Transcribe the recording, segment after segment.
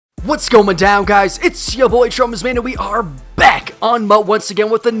What's going down, guys? It's your boy Trumps, man, and we are back on MUT once again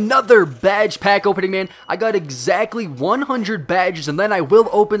with another badge pack opening, man. I got exactly 100 badges, and then I will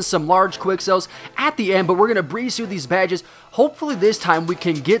open some large quick sells at the end, but we're gonna breeze through these badges. Hopefully this time we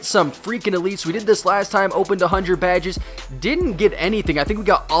can get some freaking elites. We did this last time, opened 100 badges, didn't get anything. I think we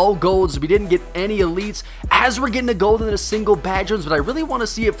got all golds, we didn't get any elites. As we're getting a gold in a single badge ones, but I really want to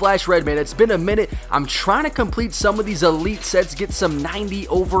see it flash red, man. It's been a minute. I'm trying to complete some of these elite sets, get some 90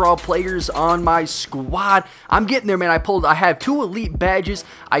 overall players on my squad. I'm getting there, man. I have 2 elite badges.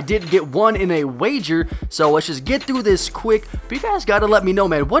 I did get 1 in a wager, so let's just get through this quick. But you guys got to let me know,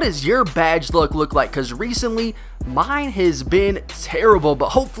 man, what does your badge look like? Because recently mine has been terrible, but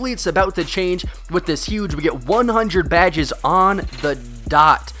hopefully it's about to change with this huge. We get 100 badges on the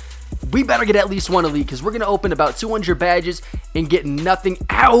dot. We better get at least 1 elite, because we're going to open about 200 badges and get nothing.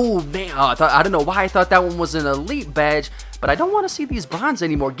 Ow, man. I don't know why I thought that one was an elite badge, but I don't want to see these bronze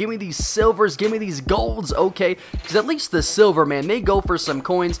anymore. Give me these silvers, give me these golds, okay? Because at least the silver, man, they go for some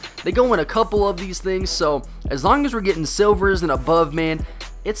coins. They go in a couple of these things, so as long as we're getting silvers and above, man,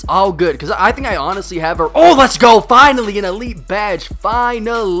 it's all good. Because I think I honestly have a... Oh, let's go! Finally, an elite badge.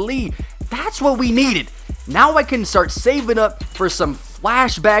 Finally! That's what we needed. Now I can start saving up for some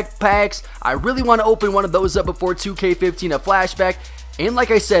flashback packs. I really want to open one of those up before 2K15, a flashback. And like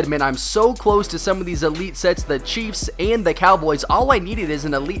I said, man, I'm so close to some of these elite sets, the Chiefs and the Cowboys. All I needed is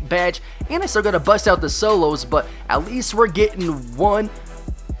an elite badge, and I still got to bust out the solos, but at least we're getting 1.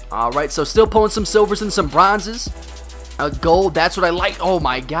 Alright, so still pulling some silvers and some bronzes. A gold, that's what I like. Oh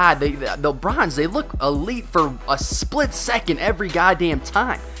my god, the bronze, they look elite for a split second every goddamn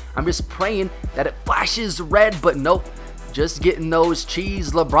time. I'm just praying that it flashes red, but nope. Just getting those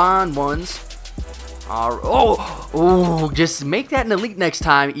cheese LeBron ones. Just make that an elite next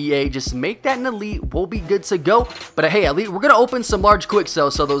time, EA. Just make that an elite. We'll be good to go. But hey, elite, we're going to open some large quick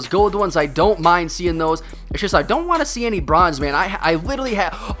sells. So those gold ones, I don't mind seeing those. It's just I don't want to see any bronze, man. I literally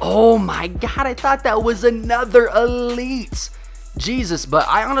have... Oh my god, I thought that was another elite. Jesus, but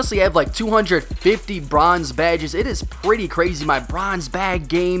I honestly have like 250 bronze badges. It is pretty crazy. My bronze badge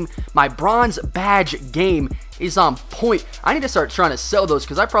game is on point. I need to start trying to sell those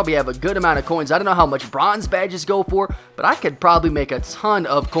because I probably have a good amount of coins. I don't know how much bronze badges go for, but I could probably make a ton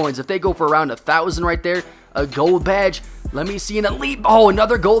of coins if they go for around 1,000 right there. A gold badge. Let me see an elite. Oh,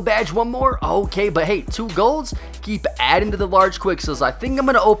 another gold badge. 1 more. Okay, but hey, 2 golds. Keep adding to the large quick sells. I think I'm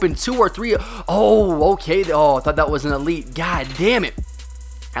going to open 2 or 3. Oh, okay. Oh, I thought that was an elite. God damn it.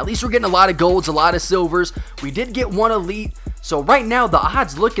 At least we're getting a lot of golds, a lot of silvers. We did get 1 elite. So right now, the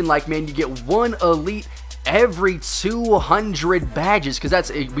odds looking like, man, you get 1 elite every 200 badges. Because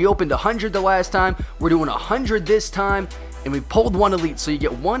we opened 100 the last time. We're doing 100 this time. And we pulled 1 elite, so you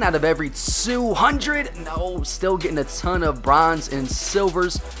get 1 out of every 200. No, still getting a ton of bronze and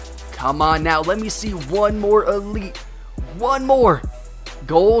silvers. Come on now, let me see 1 more elite. 1 more.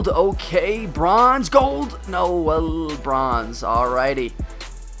 Gold, okay. Bronze, gold. No, bronze. Alrighty.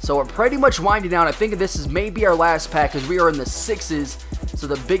 So we're pretty much winding down. I think this is maybe our last pack because we are in the 6s. So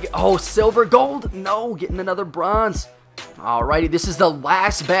the big... Oh, silver, gold. No, getting another bronze. Alrighty, this is the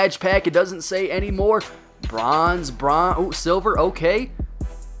last badge pack. It doesn't say anymore. Bronze, oh, silver, okay.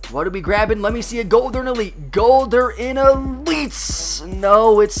 What are we grabbing? Let me see a gold or an elite. Gold or an elites.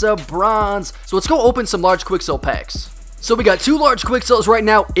 No, it's a bronze. So let's go open some large quick sell packs. So we got 2 large quick sells right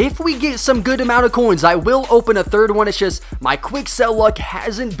now. If we get some good amount of coins, I will open a 3rd one. It's just my quick sell luck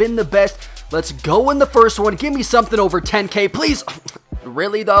hasn't been the best. Let's go in the first one. Give me something over 10K, please.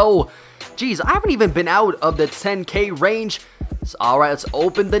 Really though? Jeez, I haven't even been out of the 10K range. So, alright, let's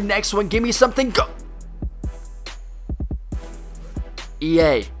open the next one. Give me something. Go.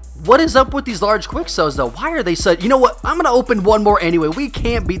 EA, what is up with these large quick sells though? Why are they such... You know what? I'm going to open 1 more anyway. We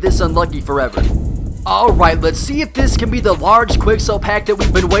can't be this unlucky forever. Alright, let's see if this can be the large quick sell pack that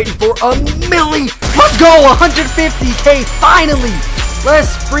we've been waiting for a milli. Let's go! 150K, finally!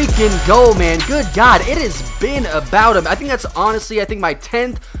 Let's freaking go, man. Good God, it has been about I think that's honestly, I think my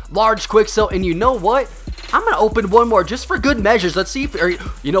 10th large quick sell. And you know what? I'm going to open 1 more just for good measures. Let's see if...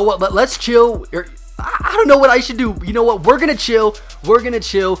 you know what? Let's chill. I don't know what I should do. You know what? We're going to chill. We're going to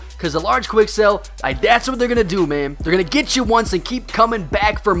chill because the large quick sell, that's what they're going to do, man. They're going to get you once and keep coming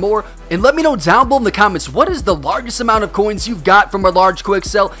back for more. And let me know down below in the comments, what is the largest amount of coins you've got from a large quick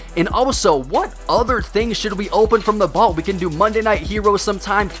sell? And also, what other things should we open from the vault? We can do Monday Night Heroes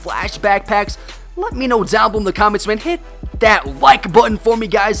sometime, flashback packs. Let me know down below in the comments, man. Hit that like button for me,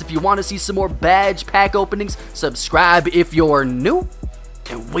 guys, if you want to see some more badge pack openings. Subscribe if you're new.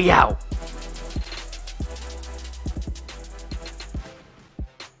 And we out.